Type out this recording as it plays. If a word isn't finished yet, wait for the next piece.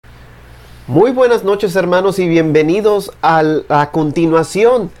Muy buenas noches, hermanos, y bienvenidos a la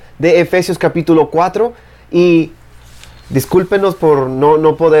continuación de Efesios capítulo 4. Y discúlpenos por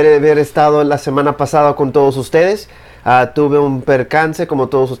no poder haber estado la semana pasada con todos ustedes. Tuve un percance, como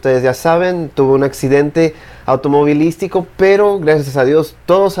todos ustedes ya saben. Tuve un accidente automovilístico, pero gracias a Dios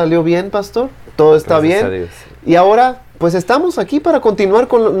todo salió bien, pastor. Todo está Gracias bien. a Dios. Y ahora, pues estamos aquí para continuar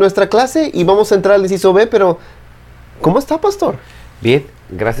con nuestra clase y vamos a entrar al inciso B, pero ¿cómo está, pastor? Bien,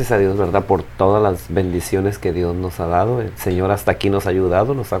 gracias a Dios, ¿verdad? Por todas las bendiciones que Dios nos ha dado. El Señor hasta aquí nos ha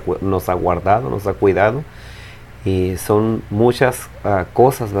ayudado, nos ha guardado, nos ha cuidado. Y son muchas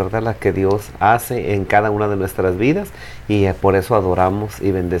cosas, ¿verdad? Las que Dios hace en cada una de nuestras vidas. Y por eso adoramos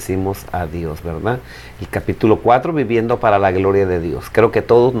y bendecimos a Dios, ¿verdad? El capítulo 4, viviendo para la gloria de Dios. Creo que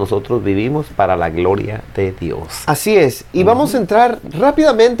todos nosotros vivimos para la gloria de Dios. Así es. Y vamos a entrar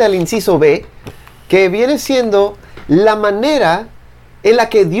rápidamente al inciso B, que viene siendo la manera en la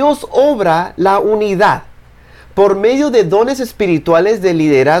que Dios obra la unidad por medio de dones espirituales de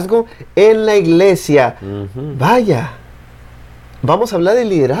liderazgo en la iglesia. Vaya, vamos a hablar de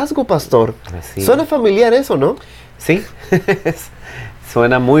liderazgo, pastor. Así Suena es. familiar eso, ¿no? Sí,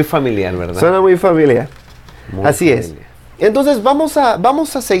 suena muy familiar, ¿verdad? Suena muy familiar. Muy Así es. familiar. Entonces vamos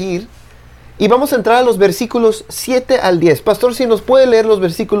a seguir y vamos a entrar a los versículos 7 al 10. Pastor, si nos puede leer los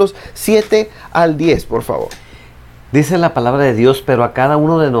versículos 7 al 10, por favor. Dice la palabra de Dios, pero a cada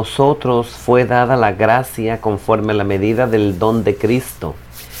uno de nosotros fue dada la gracia conforme a la medida del don de Cristo.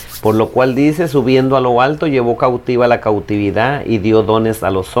 Por lo cual dice, subiendo a lo alto, llevó cautiva la cautividad y dio dones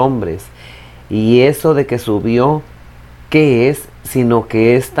a los hombres. Y eso de que subió, ¿qué es? Sino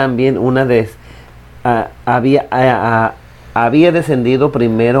que es también había descendido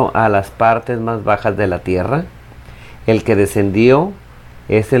primero a las partes más bajas de la tierra. El que descendió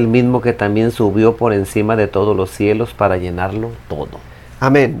es el mismo que también subió por encima de todos los cielos para llenarlo todo.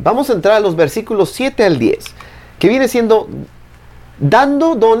 Amén. Vamos a entrar a los versículos 7 al 10, que viene siendo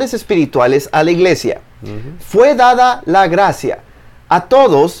dando dones espirituales a la iglesia. Fue dada la gracia. A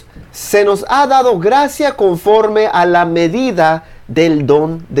todos se nos ha dado gracia conforme a la medida del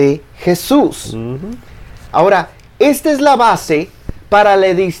don de Jesús. Ahora, esta es la base para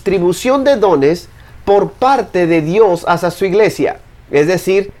la distribución de dones por parte de Dios hacia su iglesia. Es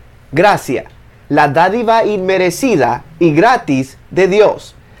decir, gracia, la dádiva inmerecida y gratis de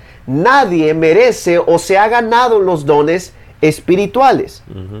Dios. Nadie merece o se ha ganado los dones espirituales.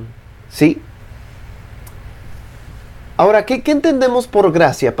 ¿Sí? Ahora, ¿qué entendemos por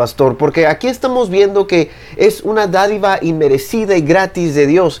gracia, pastor? Porque aquí estamos viendo que es una dádiva inmerecida y gratis de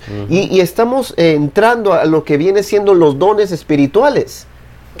Dios. Y estamos entrando a lo que viene siendo los dones espirituales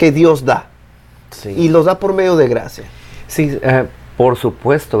que Dios da. Sí. Y los da por medio de gracia. Sí, por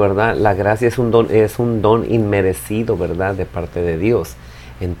supuesto, ¿verdad? La gracia es un don inmerecido, ¿verdad? De parte de Dios.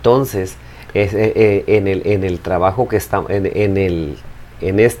 Entonces, en el trabajo que está, en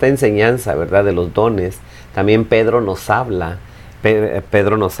esta enseñanza, ¿verdad? De los dones, también Pedro nos habla en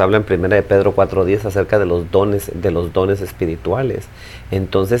 1 de Pedro 4:10 acerca de los dones espirituales.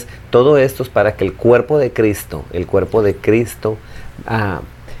 Entonces, todo esto es para que el cuerpo de Cristo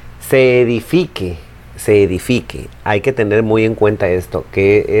se edifique. Hay que tener muy en cuenta esto,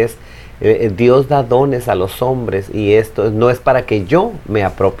 que es Dios da dones a los hombres y esto no es para que yo me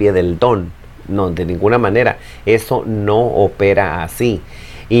apropie del don, no, de ninguna manera, eso no opera así.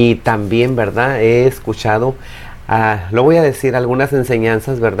 Y también, ¿verdad? He escuchado, lo voy a decir, algunas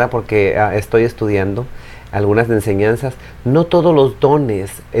enseñanzas, ¿verdad? Porque estoy estudiando algunas enseñanzas. No todos los dones,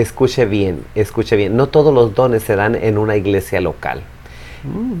 escuche bien, no todos los dones se dan en una iglesia local.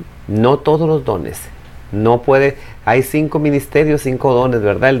 No todos los dones. No puede, hay 5 ministerios, 5 dones,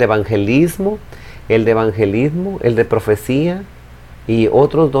 ¿verdad? El de evangelismo, el de profecía y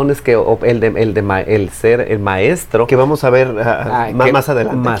otros dones que el ser el maestro. Que vamos a ver más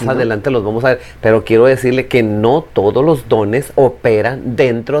adelante. Más adelante los vamos a ver, pero quiero decirle que no todos los dones operan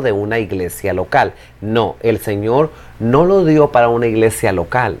dentro de una iglesia local. No, el Señor no lo dio para una iglesia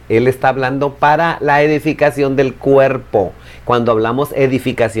local. Él está hablando para la edificación del cuerpo. Cuando hablamos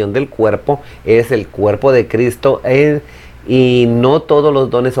edificación del cuerpo, es el cuerpo de Cristo y no todos los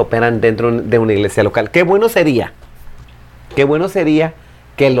dones operan dentro de una iglesia local. Qué bueno sería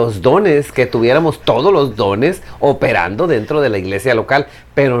que los dones, que tuviéramos todos los dones operando dentro de la iglesia local,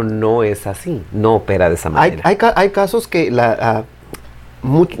 pero no es así, no opera de esa manera. Hay casos que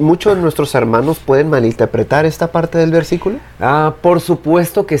muchos de nuestros hermanos pueden malinterpretar esta parte del versículo. Por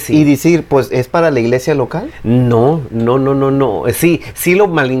supuesto que sí. Y decir, pues, ¿es para la iglesia local? No. Sí lo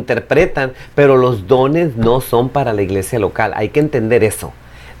malinterpretan, pero los dones no son para la iglesia local. Hay que entender eso.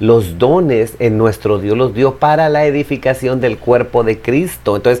 los dones en nuestro Dios los dio para la edificación del cuerpo de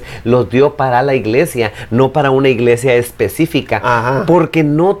Cristo. Entonces los dio para la iglesia, no para una iglesia específica. Ajá. Porque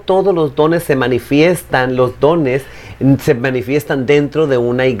no todos los dones se manifiestan dentro de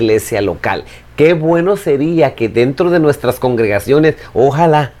una iglesia local. Qué bueno sería que dentro de nuestras congregaciones,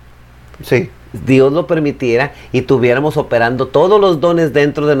 ojalá, Sí. Dios lo permitiera y tuviéramos operando todos los dones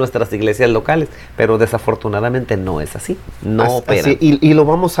dentro de nuestras iglesias locales, pero desafortunadamente no es así, no operan. Y lo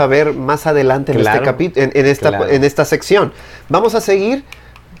vamos a ver más adelante en este capítulo, en esta sección. Vamos a seguir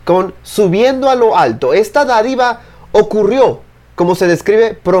con subiendo a lo alto. Esta dádiva ocurrió, como se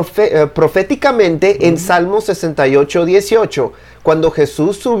describe proféticamente en Salmos 68, 18, cuando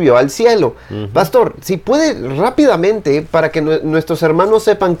Jesús subió al cielo. Pastor, si puede rápidamente, para que nuestros hermanos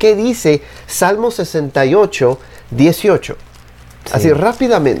sepan qué dice Salmos 68, 18. Sí. Así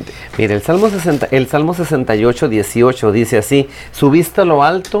rápidamente. Mira, el Salmo 68, 18 dice así: subiste a lo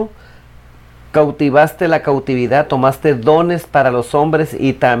alto, cautivaste la cautividad, tomaste dones para los hombres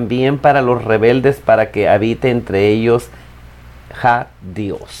y también para los rebeldes, para que habite entre ellos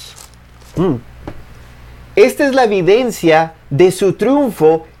Dios. Esta es la evidencia de su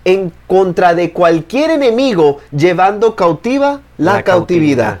triunfo en contra de cualquier enemigo, llevando cautiva la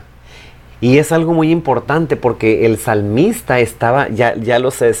cautividad. Y es algo muy importante porque el salmista estaba, ya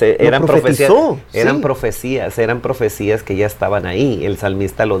lo sé, eran profecías que ya estaban ahí. El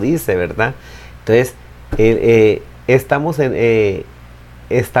salmista lo dice, ¿verdad? Entonces, estamos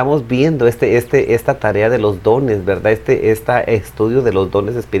viendo esta tarea de los dones, ¿verdad? Este estudio de los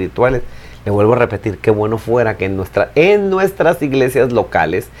dones espirituales. Le vuelvo a repetir, qué bueno fuera que en nuestras iglesias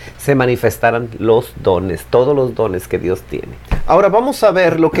locales se manifestaran los dones, todos los dones que Dios tiene. Ahora vamos a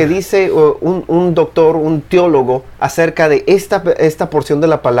ver lo que dice un doctor, un teólogo, acerca de esta porción de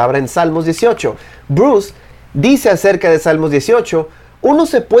la palabra en Salmos 18. Bruce dice acerca de Salmos 18, uno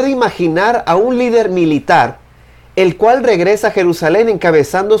se puede imaginar a un líder militar, el cual regresa a Jerusalén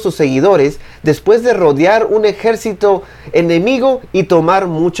encabezando a sus seguidores después de rodear un ejército enemigo y tomar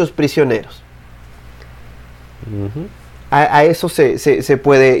muchos prisioneros. A eso se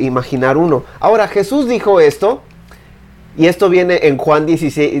puede imaginar uno. Ahora, Jesús dijo esto, y esto viene en Juan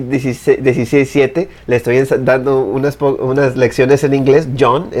 16:7. Le estoy dando unas lecciones en inglés.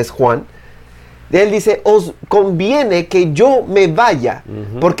 John es Juan. Él dice, os conviene que yo me vaya,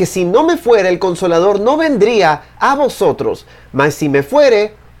 porque si no me fuera, el Consolador no vendría a vosotros, mas si me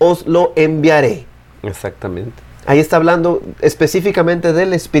fuere, os lo enviaré. Exactamente. Ahí está hablando específicamente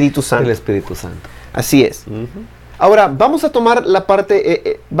del Espíritu Santo. El Espíritu Santo. Así es. Ahora, vamos a tomar la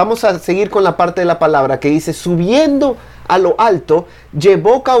parte, vamos a seguir con la parte de la palabra que dice, subiendo a lo alto,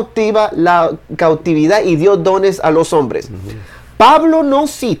 llevó cautiva la cautividad y dio dones a los hombres. Pablo no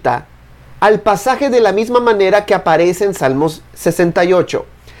cita al pasaje de la misma manera que aparece en Salmos 68,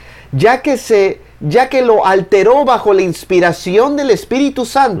 ya que lo alteró bajo la inspiración del Espíritu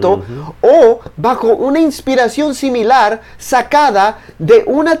Santo o bajo una inspiración similar sacada de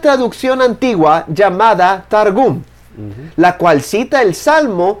una traducción antigua llamada Targum, la cual cita el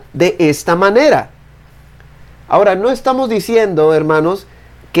Salmo de esta manera. Ahora, no estamos diciendo, hermanos,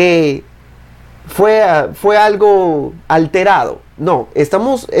 que fue algo alterado. No,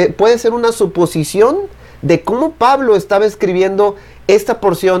 puede ser una suposición de cómo Pablo estaba escribiendo esta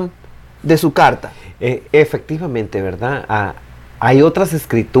porción de su carta. Efectivamente, ¿verdad? Hay otras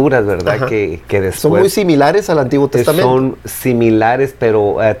escrituras, ¿verdad? Que después son muy similares al Antiguo Testamento. Son similares,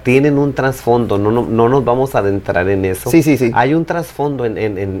 pero tienen un trasfondo. No nos vamos a adentrar en eso. Sí. Hay un trasfondo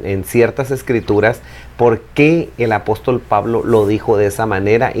en ciertas escrituras. ¿Por qué el apóstol Pablo lo dijo de esa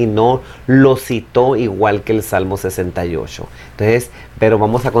manera y no lo citó igual que el Salmo 68? Entonces, pero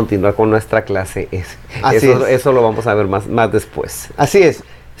vamos a continuar con nuestra clase. Eso lo vamos a ver más después. Así es.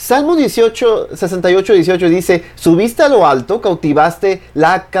 Salmo 68, 18 dice, subiste a lo alto, cautivaste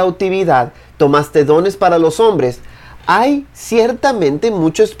la cautividad, tomaste dones para los hombres. Hay ciertamente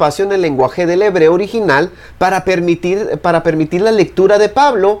mucho espacio en el lenguaje del hebreo original para permitir la lectura de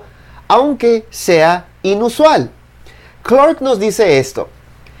Pablo, aunque sea inusual. Clark nos dice esto: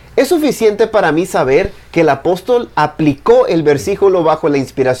 es suficiente para mí saber que el apóstol aplicó el versículo bajo la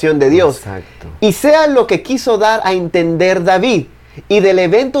inspiración de Dios. Exacto. Y sea lo que quiso dar a entender David y del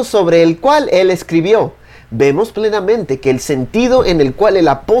evento sobre el cual él escribió. Vemos plenamente que el sentido en el cual el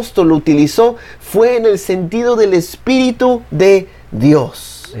apóstol lo utilizó fue en el sentido del Espíritu de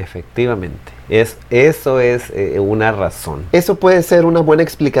Dios. Efectivamente. Eso es una razón. ¿Eso puede ser una buena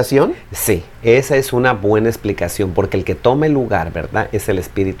explicación? Sí, esa es una buena explicación, porque el que toma el lugar, ¿verdad?, es el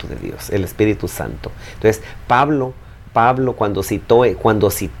Espíritu de Dios, el Espíritu Santo. Entonces, Pablo Pablo cuando citó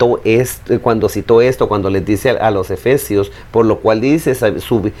esto, cuando les dice a los efesios, por lo cual dice,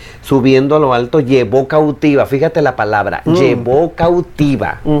 subiendo a lo alto, llevó cautiva, fíjate la palabra, llevó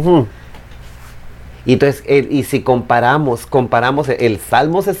cautiva. Y entonces, y si comparamos el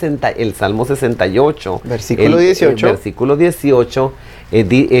Salmo 68, versículo 18, versículo 18,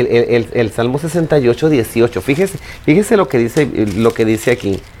 el Salmo 68, 18, fíjese lo que dice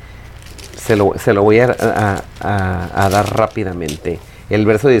aquí. Se lo voy a dar rápidamente. El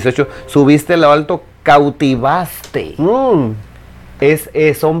verso 18, subiste a lo alto, cautivaste.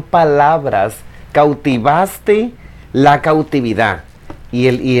 Son palabras, cautivaste la cautividad. Y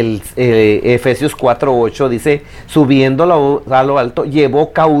el Efesios 4:8 dice, subiendo a lo alto,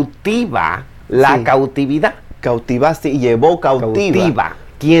 llevó cautiva la cautividad. Cautivaste y llevó cautiva.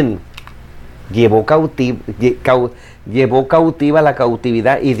 ¿Quién? Llevó cautiva la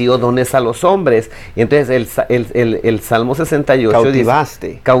cautividad y dio dones a los hombres. Y entonces el Salmo 68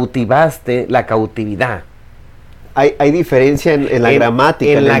 dice, cautivaste la cautividad. Hay diferencia en la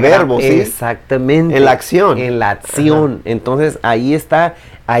gramática, en el verbo, ¿sí? Exactamente. En la acción. En la acción. Ajá. Entonces ahí está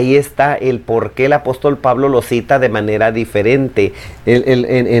el por qué el apóstol Pablo lo cita de manera diferente.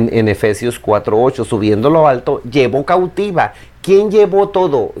 En Efesios 4:8, subiendo lo alto, llevó cautiva. ¿Quién llevó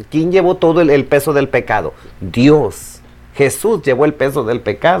todo? ¿Quién llevó todo el peso del pecado? Dios. Jesús llevó el peso del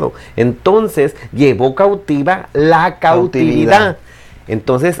pecado. Entonces llevó cautiva la cautividad.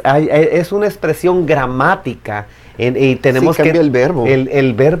 Entonces es una expresión gramática y tenemos que cambia el verbo.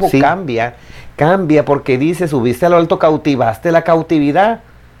 El verbo cambia porque dice, subiste a lo alto, cautivaste la cautividad.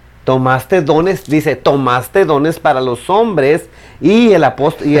 Tomaste dones para los hombres, y el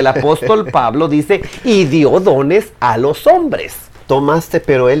apóstol Pablo dice, y dio dones a los hombres. Tomaste,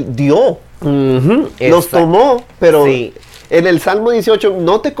 pero él dio. Los tomó, pero sí. En el Salmo 18,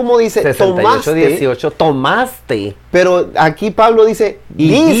 note cómo dice 68, 18, tomaste. Pero aquí Pablo dice,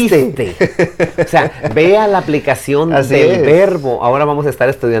 diste. O sea, vea la aplicación del verbo. Ahora vamos a estar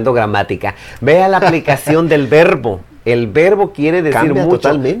estudiando gramática. Vea la aplicación del verbo. El verbo quiere decir cambia mucho.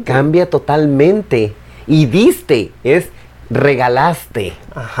 Cambia totalmente. Y diste es regalaste.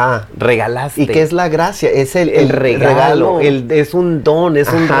 Ajá. Regalaste. ¿Y qué es la gracia? Es el regalo. Es un don, es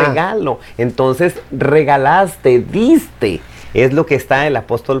un regalo. Entonces, regalaste, diste. Es lo que está el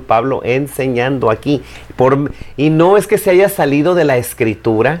apóstol Pablo enseñando aquí. Y no es que se haya salido de la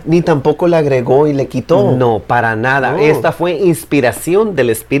escritura. Ni tampoco le agregó y le quitó. No, para nada. No. Esta fue inspiración del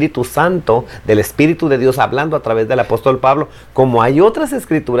Espíritu Santo, del Espíritu de Dios hablando a través del apóstol Pablo, como hay otras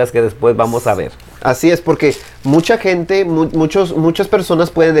escrituras que después vamos a ver. Así es, porque mucha gente, muchas personas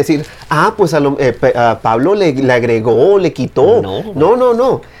pueden decir, pues a Pablo le agregó, le quitó.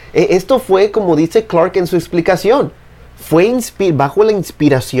 No. Esto fue, como dice Clark en su explicación, fue bajo la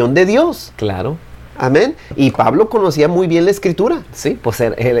inspiración de Dios. Claro. Amén. Y Pablo conocía muy bien la escritura. Sí, pues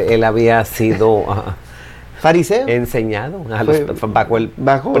él había sido fariseo. Enseñado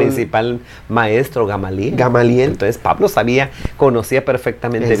bajo el principal maestro Gamaliel. Entonces Pablo conocía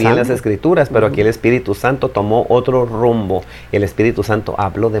perfectamente bien las escrituras, pero aquí el Espíritu Santo tomó otro rumbo. El Espíritu Santo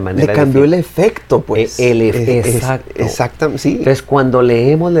habló de manera le cambió el efecto, pues. Exacto. Exacto, sí. Entonces cuando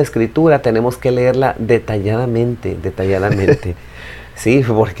leemos la escritura tenemos que leerla detalladamente. Sí,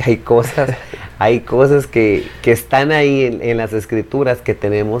 porque hay cosas que están ahí en las escrituras que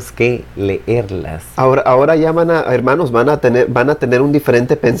tenemos que leerlas. Ahora ya hermanos, van a tener un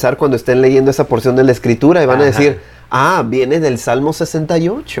diferente pensar cuando estén leyendo esa porción de la escritura y van a decir, viene del Salmo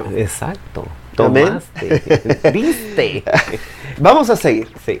 68. Exacto. Tomaste, diste. Vamos a seguir.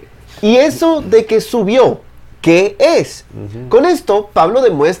 Sí. Y eso de que subió, ¿qué es? Con esto, Pablo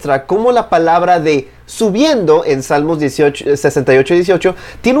demuestra cómo la palabra de subiendo en Salmos 68 y 18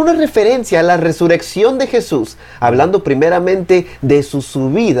 tiene una referencia a la resurrección de Jesús, hablando primeramente de su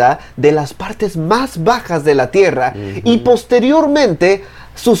subida de las partes más bajas de la tierra y posteriormente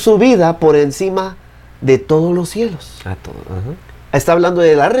su subida por encima de todos los cielos. Está hablando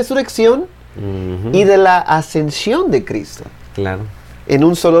de la resurrección y de la ascensión de Cristo. Claro. En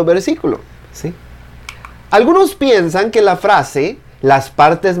un solo versículo. Sí. Algunos piensan que la frase, las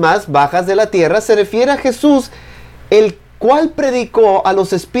partes más bajas de la tierra, se refiere a Jesús, el cual predicó a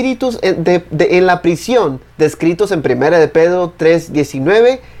los espíritus en la prisión, descritos en 1 de Pedro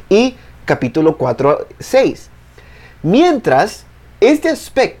 3:19 y capítulo 4:6. Mientras, este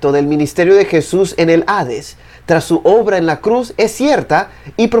aspecto del ministerio de Jesús en el Hades, tras su obra en la cruz, es cierta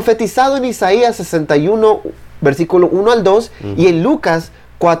y profetizado en Isaías 61, versículo 1 al 2, y en Lucas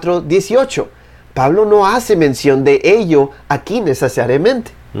 4:18. Pablo no hace mención de ello aquí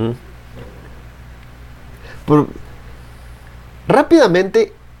necesariamente.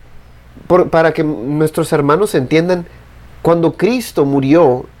 Rápidamente, para que nuestros hermanos entiendan, cuando Cristo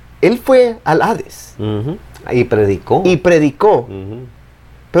murió, Él fue al Hades. Y predicó. Y predicó.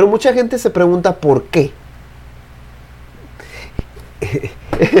 Pero mucha gente se pregunta por qué.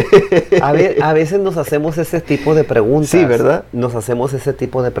 A veces nos hacemos ese tipo de preguntas. Sí, ¿verdad? Nos hacemos ese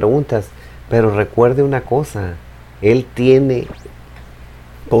tipo de preguntas. Pero recuerde una cosa. Él tiene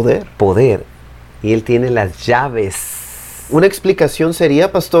poder. Y Él tiene las llaves. Una explicación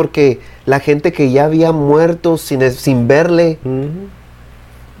sería, pastor, que la gente que ya había muerto sin verle,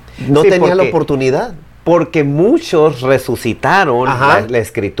 no tenía la oportunidad. Porque muchos resucitaron, la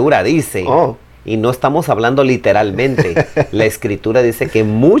escritura dice, y no estamos hablando literalmente, la escritura dice que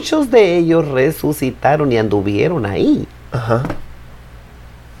muchos de ellos resucitaron y anduvieron ahí.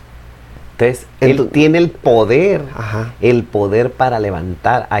 Entonces, Él tiene el poder para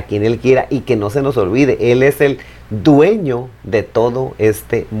levantar a quien Él quiera, y que no se nos olvide, Él es el dueño de todo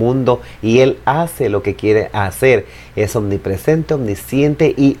este mundo y Él hace lo que quiere hacer. Es omnipresente,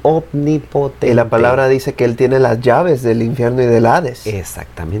 omnisciente y omnipotente. Y la palabra dice que Él tiene las llaves del infierno y del Hades.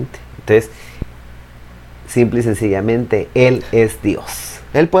 Exactamente. Entonces, simple y sencillamente, Él es Dios.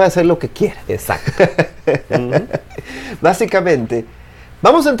 Él puede hacer lo que quiera. Exacto. Básicamente,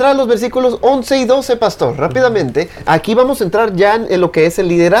 vamos a entrar a los versículos 11 y 12, pastor, rápidamente. Aquí vamos a entrar ya en lo que es el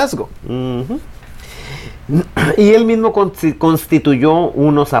liderazgo. Y Él mismo constituyó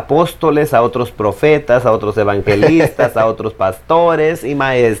unos apóstoles, a otros profetas, a otros evangelistas, a otros pastores y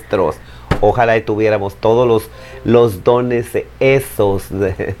maestros. Ojalá y tuviéramos todos los dones esos.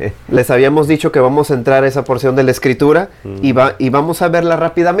 Les habíamos dicho que vamos a entrar a esa porción de la escritura y vamos a verla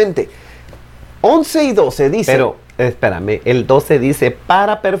rápidamente. 11 y 12 dice... Pero, espérame, el 12 dice,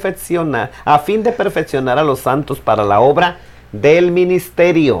 para perfeccionar, a fin de perfeccionar a los santos para la obra del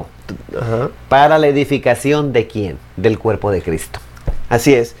ministerio. Para la edificación ¿de quién? Del cuerpo de Cristo.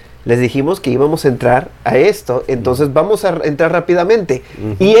 Así es. Les dijimos que íbamos a entrar a esto, entonces vamos a entrar rápidamente.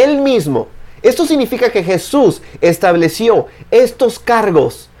 Y Él mismo, esto significa que Jesús estableció estos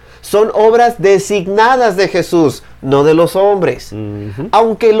cargos. Son obras designadas de Jesús, no de los hombres.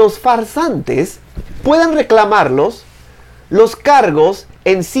 Aunque los farsantes puedan reclamarlos, los cargos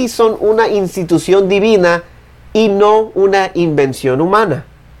en sí son una institución divina y no una invención humana.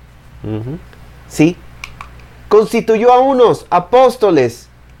 ¿Sí? Constituyó a unos apóstoles,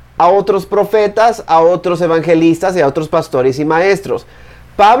 a otros profetas, a otros evangelistas y a otros pastores y maestros.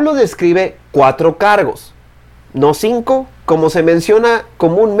 Pablo describe 4 cargos, no 5, como se menciona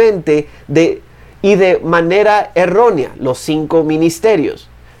comúnmente y de manera errónea, los 5 ministerios.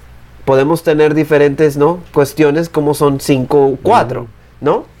 Podemos tener diferentes, ¿no?, cuestiones como son 5 o 4,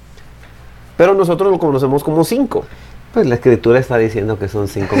 ¿no? Pero nosotros lo conocemos como 5. Pues la escritura está diciendo que son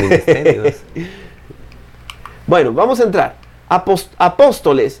 5 ministerios. Bueno, vamos a entrar.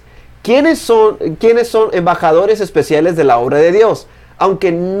 Apóstoles. ¿Quiénes son embajadores especiales de la obra de Dios?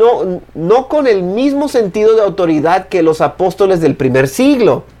 Aunque no con el mismo sentido de autoridad que los apóstoles del primer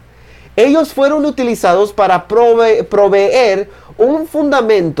siglo. Ellos fueron utilizados para proveer un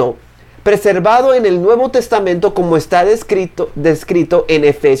fundamento preservado en el Nuevo Testamento, como está descrito en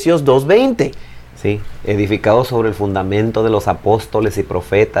Efesios 2:20. Sí, edificado sobre el fundamento de los apóstoles y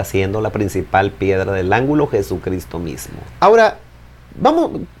profetas, siendo la principal piedra del ángulo Jesucristo mismo. Ahora,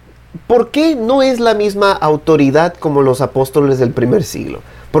 ¿por qué no es la misma autoridad como los apóstoles del primer siglo?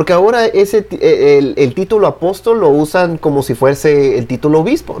 Porque ahora el título apóstol lo usan como si fuese el título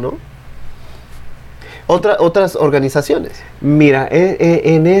obispo, ¿no? Otras organizaciones. Mira,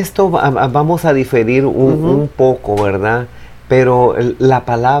 en esto vamos a diferir un poco, ¿verdad? Pero la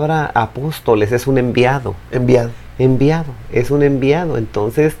palabra apóstoles es un enviado. Enviado, es un enviado.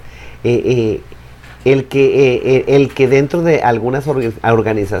 Entonces, el que dentro de algunas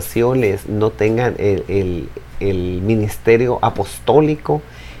organizaciones no tengan el ministerio apostólico,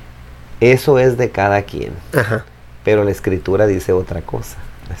 eso es de cada quien. Pero la escritura dice otra cosa.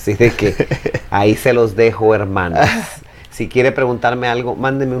 Así de que ahí se los dejo, hermanos. Si quiere preguntarme algo,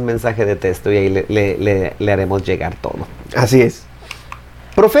 mándeme un mensaje de texto y ahí le haremos llegar todo. Así es.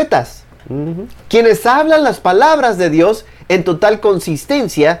 Profetas, quienes hablan las palabras de Dios en total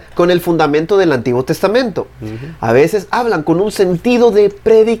consistencia con el fundamento del Antiguo Testamento. A veces hablan con un sentido de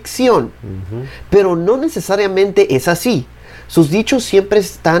predicción, pero no necesariamente es así. Sus dichos siempre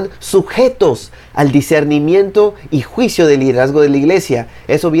están sujetos al discernimiento y juicio del liderazgo de la iglesia.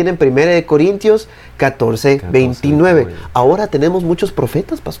 Eso viene en 1 Corintios 14:29. Ahora tenemos muchos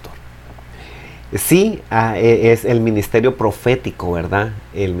profetas, pastor. Sí, es el ministerio profético, ¿verdad?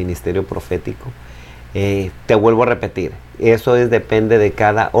 El ministerio profético. Te vuelvo a repetir, eso depende de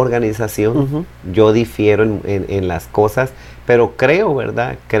cada organización. Yo difiero en las cosas, pero creo,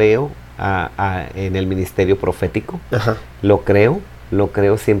 ¿verdad? Creo en el ministerio profético. Ajá. Lo creo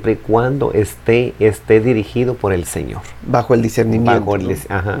siempre y cuando esté dirigido por el Señor. Bajo el discernimiento.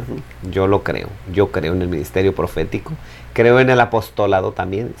 Ajá. Yo creo en el ministerio profético, creo en el apostolado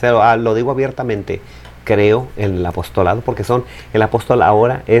también, lo digo abiertamente, creo en el apostolado porque el apóstol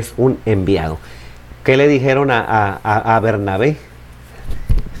ahora es un enviado. ¿Qué le dijeron a Bernabé?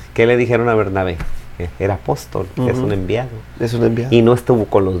 ¿Qué le dijeron a Bernabé? Era apóstol, es un enviado. Es un enviado. Y no estuvo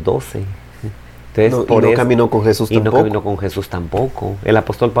con los 12. Entonces, no caminó con Jesús tampoco. Y no caminó con Jesús tampoco. El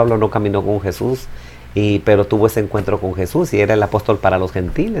apóstol Pablo no caminó con Jesús, pero tuvo ese encuentro con Jesús y era el apóstol para los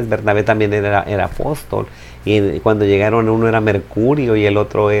gentiles. Bernabé también era apóstol. Y cuando llegaron, uno era Mercurio y el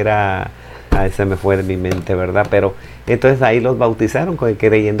otro era... se me fue de mi mente, ¿verdad? Pero entonces ahí los bautizaron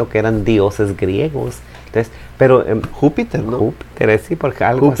creyendo que eran dioses griegos. Entonces, pero Júpiter, ¿no? Júpiter, sí, porque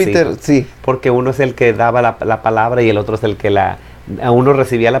algo Júpiter, así. sí. Porque uno es el que daba la palabra y el otro es el que a uno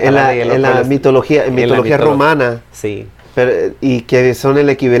recibía la palabra y el otro en la mitología romana. Sí. Y que son el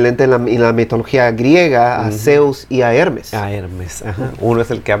equivalente en la mitología griega a Zeus y a Hermes. A Hermes, ajá. Uno es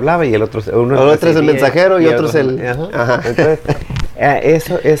el que hablaba y el otro, otro es el mensajero y otro es el... Ajá. Entonces,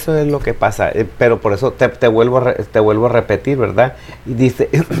 eso es lo que pasa. Pero por eso te vuelvo a repetir, ¿verdad? Y dice,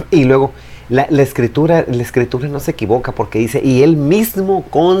 y luego la escritura no se equivoca porque dice, y él mismo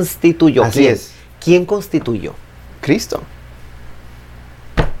constituyó. Así es. ¿Quién constituyó? Cristo.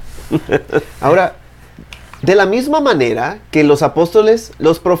 Ahora, de la misma manera que los apóstoles,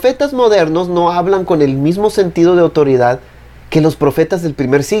 los profetas modernos no hablan con el mismo sentido de autoridad que los profetas del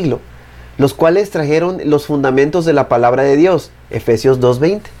primer siglo, los cuales trajeron los fundamentos de la palabra de Dios, Efesios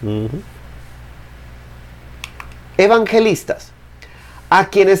 2:20. Evangelistas, a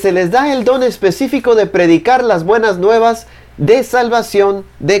quienes se les da el don específico de predicar las buenas nuevas de salvación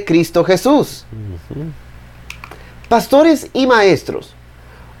de Cristo Jesús. Pastores y maestros,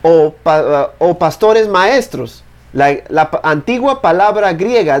 o pastores maestros. La antigua palabra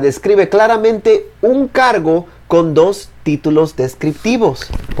griega describe claramente un cargo con dos títulos descriptivos.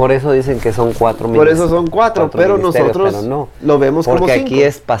 Por eso dicen que son 4 Por eso son 4, pero nosotros lo vemos como 5. Porque aquí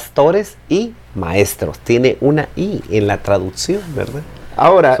es pastores y maestros. Tiene una I en la traducción, ¿verdad?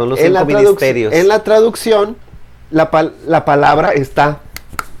 Ahora, son los 5 ministerios. En la traducción, la palabra está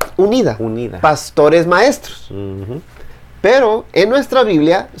unida. Pastores maestros. Pero en nuestra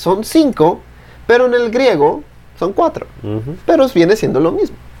Biblia son 5, pero en el griego son 4. Pero viene siendo lo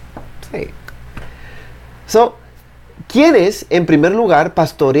mismo. Sí. ¿Quiénes, en primer lugar,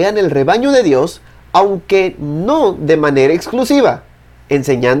 pastorean el rebaño de Dios, aunque no de manera exclusiva,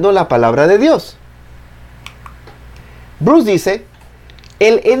 enseñando la palabra de Dios? Bruce dice,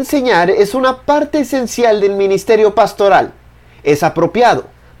 el enseñar es una parte esencial del ministerio pastoral. Es apropiado,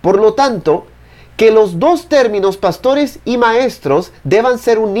 por lo tanto, que los dos términos pastores y maestros deban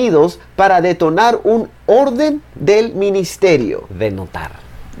ser unidos para detonar un orden del ministerio. Denotar.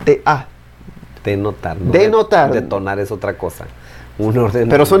 Denotar. ¿No? Denotar. Detonar es otra cosa. Un orden.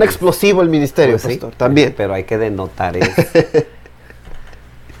 Pero son explosivo el ministerio, pues pastor, también. Pero hay que denotar eso.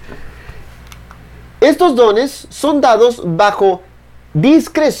 Estos dones son dados bajo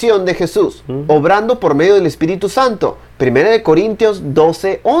discreción de Jesús, obrando por medio del Espíritu Santo. 1 Corintios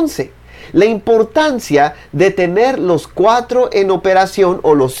 12:11. La importancia de tener los 4 en operación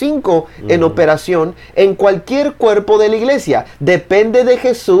o los 5 en operación en cualquier cuerpo de la iglesia depende de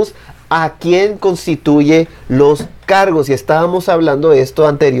Jesús, a quien constituye los cargos. Y estábamos hablando de esto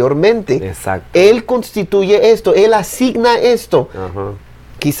anteriormente. Exacto. Él constituye esto, Él asigna esto.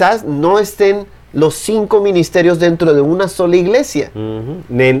 Quizás no estén los 5 ministerios dentro de una sola iglesia.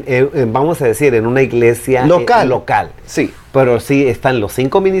 Vamos a decir, en una iglesia local. Sí. Pero sí están los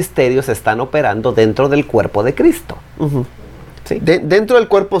 5 ministerios, están operando dentro del cuerpo de Cristo. Sí. Dentro del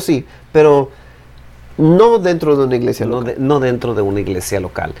cuerpo sí, pero no dentro de una iglesia local. No dentro de una iglesia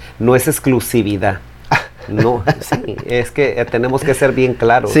local. No es exclusividad. No, sí, es que tenemos que ser bien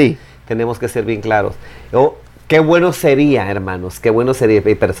claros. Sí. Tenemos que ser bien claros. Qué bueno sería, hermanos, qué bueno sería,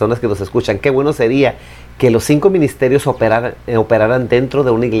 y personas que nos escuchan, qué bueno sería que los 5 ministerios operaran dentro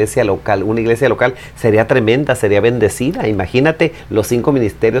de una iglesia local. Una iglesia local sería tremenda, sería bendecida. Imagínate los 5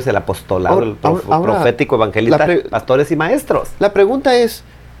 ministerios, el apostolado, el profético, evangelista, pastores y maestros. La pregunta es,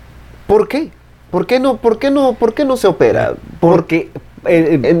 ¿por qué? ¿Por qué no se opera? Porque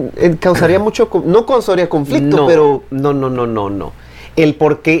causaría no causaría conflicto, pero... No. El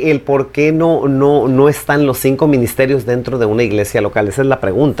por qué no están los 5 ministerios dentro de una iglesia local. Esa es la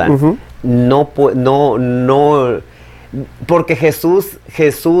pregunta. No, porque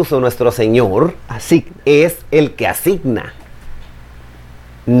Jesús o nuestro Señor es el que asigna.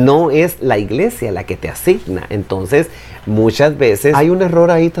 No es la iglesia la que te asigna. Entonces, muchas veces... ¿Hay un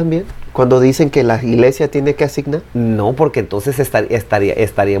error ahí también? cuando dicen que la iglesia tiene que asignar? No, porque entonces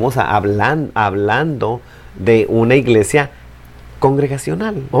estaríamos hablando de una iglesia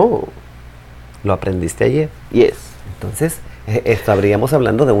congregacional. Oh, Lo aprendiste ayer. yes. Entonces, estaríamos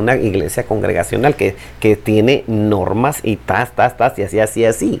hablando de una iglesia congregacional que tiene normas y y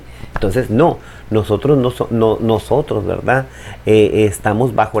así. Entonces, no, nosotros, ¿verdad?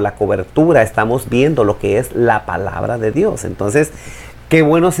 Estamos bajo la cobertura, estamos viendo lo que es la palabra de Dios. Entonces, qué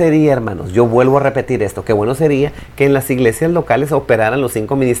bueno sería, hermanos, yo vuelvo a repetir esto, qué bueno sería que en las iglesias locales operaran los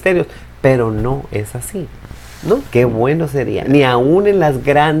 5 ministerios, pero no es así. ¿No? Qué bueno sería. Ni aún en las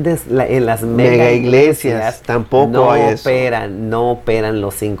grandes, en las mega iglesias tampoco hay eso. No operan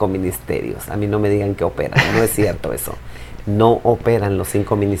los 5 ministerios. A mí no me digan que operan, no es cierto eso. No operan los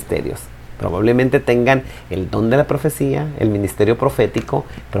 5 ministerios. Probablemente tengan el don de la profecía, el ministerio profético,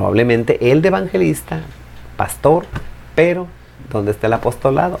 probablemente el de evangelista, pastor, pero ¿dónde está el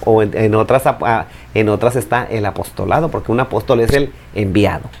apostolado? O en otras está el apostolado, porque un apóstol es el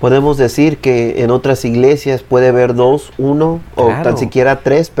enviado. Podemos decir que en otras iglesias puede haber 2, 1 o tan siquiera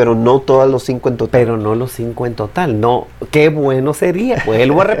 3, pero no todos los 5 en total. Pero no los 5 en total. No, qué bueno sería.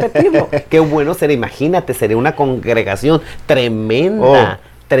 Vuelvo a repetirlo. Qué bueno sería. Imagínate, sería una congregación tremenda.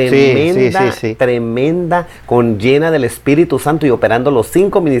 Tremenda, llena del Espíritu Santo y operando los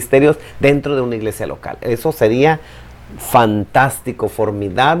 5 ministerios dentro de una iglesia local. Eso sería fantástico,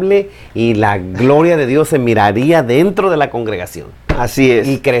 formidable, y la gloria de Dios se miraría dentro de la congregación. Así es.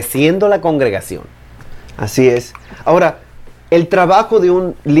 Y creciendo la congregación. Así es. Ahora, el trabajo de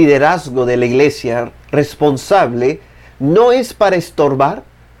un liderazgo de la iglesia responsable no es para estorbar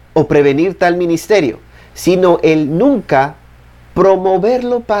o prevenir tal ministerio, sino el nunca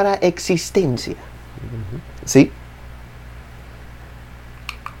promoverlo para existencia. ¿Sí?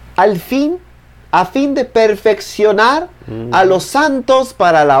 A fin de perfeccionar a los santos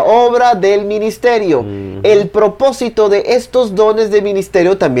para la obra del ministerio. El propósito de estos dones de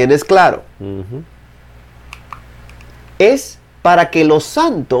ministerio también es claro. Es para que los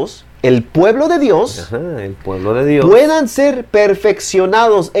santos, el pueblo de Dios, puedan ser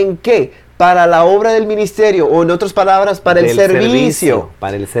perfeccionados ¿en qué? Para la obra del ministerio, o en otras palabras, para el servicio.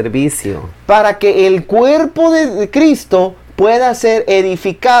 Para el servicio. Para que el cuerpo de Cristo pueda ser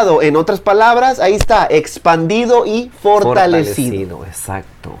edificado, en otras palabras, ahí está, expandido y fortalecido.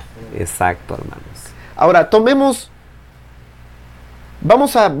 Exacto, hermanos. Ahora,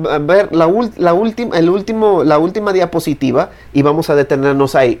 vamos a ver la última diapositiva y vamos a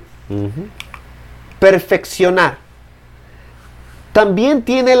detenernos ahí. Perfeccionar. También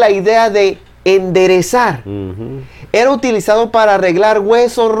tiene la idea de enderezar. Era utilizado para arreglar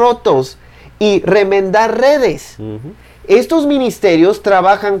huesos rotos y remendar redes. Estos ministerios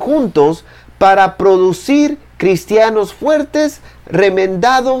trabajan juntos para producir cristianos fuertes,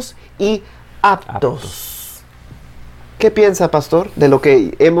 remendados y aptos. ¿Qué piensa, pastor, de lo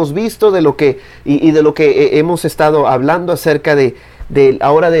que hemos visto, de lo que hemos estado hablando acerca de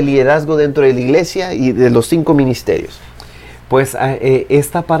ahora del liderazgo dentro de la iglesia y de los 5 ministerios? Pues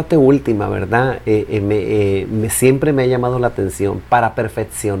esta parte última, ¿verdad? Siempre me ha llamado la atención, para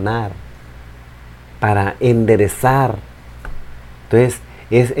perfeccionar, para enderezar. Entonces,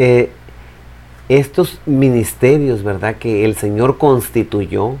 estos ministerios, ¿verdad?, que el Señor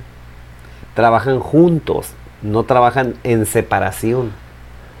constituyó, trabajan juntos, no trabajan en separación.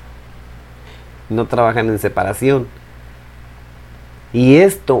 Y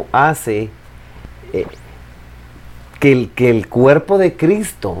esto hace que el cuerpo de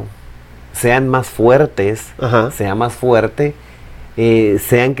Cristo sean más fuertes,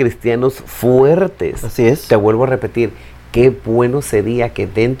 sean cristianos fuertes. Así es. Te vuelvo a repetir, qué bueno sería que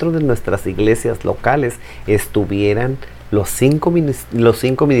dentro de nuestras iglesias locales estuvieran los 5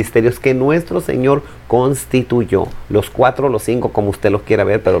 ministerios que nuestro Señor constituyó. Los 4 o los 5, como usted los quiera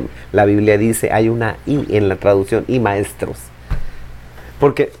ver, pero la Biblia dice, hay una I en la traducción, y maestros.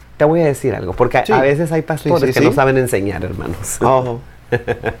 Porque te voy a decir algo, porque a veces hay pastores que no saben enseñar, hermanos.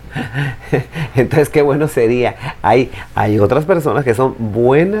 Entonces, qué bueno sería. Hay otras personas que son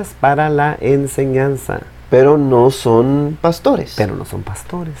buenas para la enseñanza, pero no son pastores.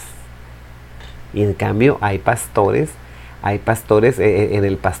 Y en cambio hay pastores en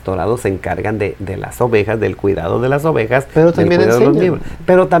el pastorado, se encargan de las ovejas, del cuidado de las ovejas, pero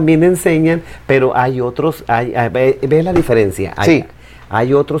también enseñan. Pero hay otros, ve la diferencia.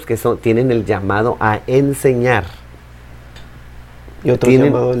 Hay otros que tienen el llamado a enseñar. Y otros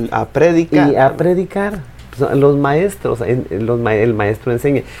llamados a predicar. Y a predicar. Los maestros, el maestro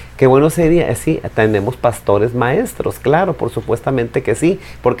enseña. Qué bueno sería, sí, tenemos pastores maestros, claro, por supuestamente que sí,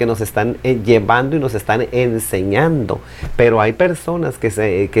 porque nos están llevando y nos están enseñando. Pero hay personas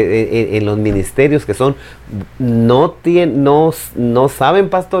que en los ministerios que son, no saben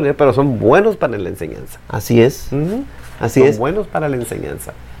pastorear, pero son buenos para la enseñanza. Así es. Son buenos para la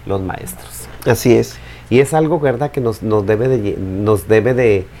enseñanza, los maestros. Así es. Y es algo, ¿verdad?, que nos debe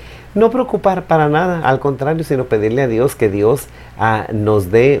de no preocupar para nada, al contrario, sino pedirle a Dios que Dios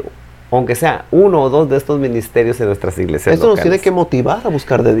nos dé, aunque sea uno o dos de estos ministerios en nuestras iglesias Esto locales. nos tiene que motivar a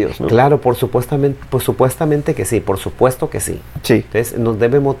buscar de Dios, ¿no? Claro, supuestamente que sí, por supuesto que sí. Sí. Entonces nos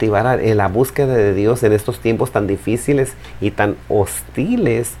debe motivar en la búsqueda de Dios en estos tiempos tan difíciles y tan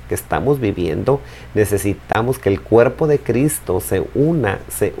hostiles que estamos viviendo. Necesitamos que el cuerpo de Cristo se una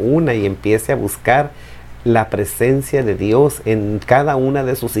y empiece a buscar la presencia de Dios en cada una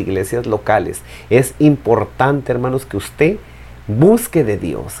de sus iglesias locales. Es importante, hermanos, que usted busque de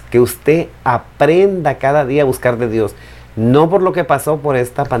Dios, que usted aprenda cada día a buscar de Dios. No por lo que pasó por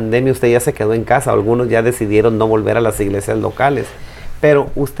esta pandemia, usted ya se quedó en casa, algunos ya decidieron no volver a las iglesias locales, pero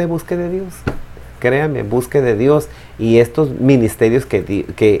usted busque de Dios. Créame, busque de Dios. Y estos ministerios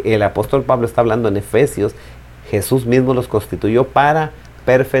que el apóstol Pablo está hablando en Efesios, Jesús mismo los constituyó para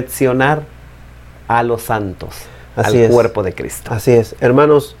perfeccionar a los santos, al cuerpo de Cristo. Así es.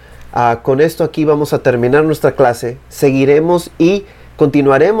 Hermanos, con esto aquí vamos a terminar nuestra clase. Seguiremos y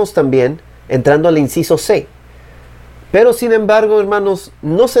continuaremos también entrando al inciso C. Pero sin embargo, hermanos,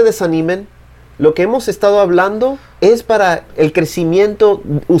 no se desanimen. Lo que hemos estado hablando es para el crecimiento,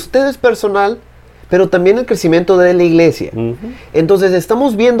 ustedes personal, pero también el crecimiento de la iglesia. Entonces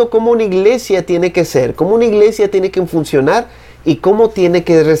estamos viendo cómo una iglesia tiene que ser, cómo una iglesia tiene que funcionar y cómo tiene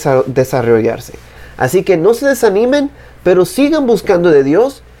que desarrollarse. Así que no se desanimen, pero sigan buscando de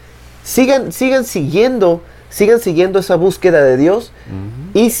Dios, sigan siguiendo esa búsqueda de Dios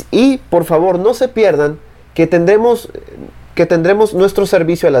y por favor no se pierdan que tendremos nuestro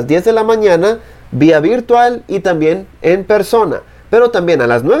servicio a las 10 de la mañana vía virtual y también en persona. Pero también a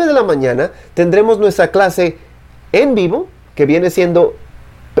las 9 de la mañana tendremos nuestra clase en vivo, que viene siendo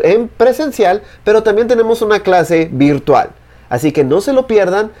en presencial, pero también tenemos una clase virtual. Así que no se lo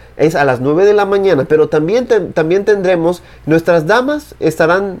pierdan, es a las 9 de la mañana, pero también tendremos, nuestras damas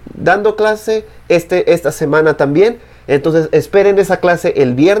estarán dando clase esta semana también. Entonces esperen esa clase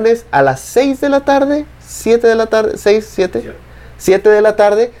el viernes a las 6 de la tarde, 7 de la tarde, 7 de la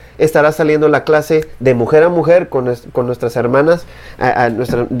tarde, estará saliendo la clase de mujer a mujer con nuestras hermanas,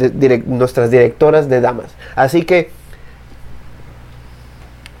 nuestras directoras de damas. Así que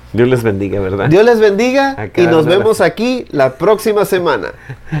Dios les bendiga, ¿verdad? Dios les bendiga y nos vemos aquí la próxima semana.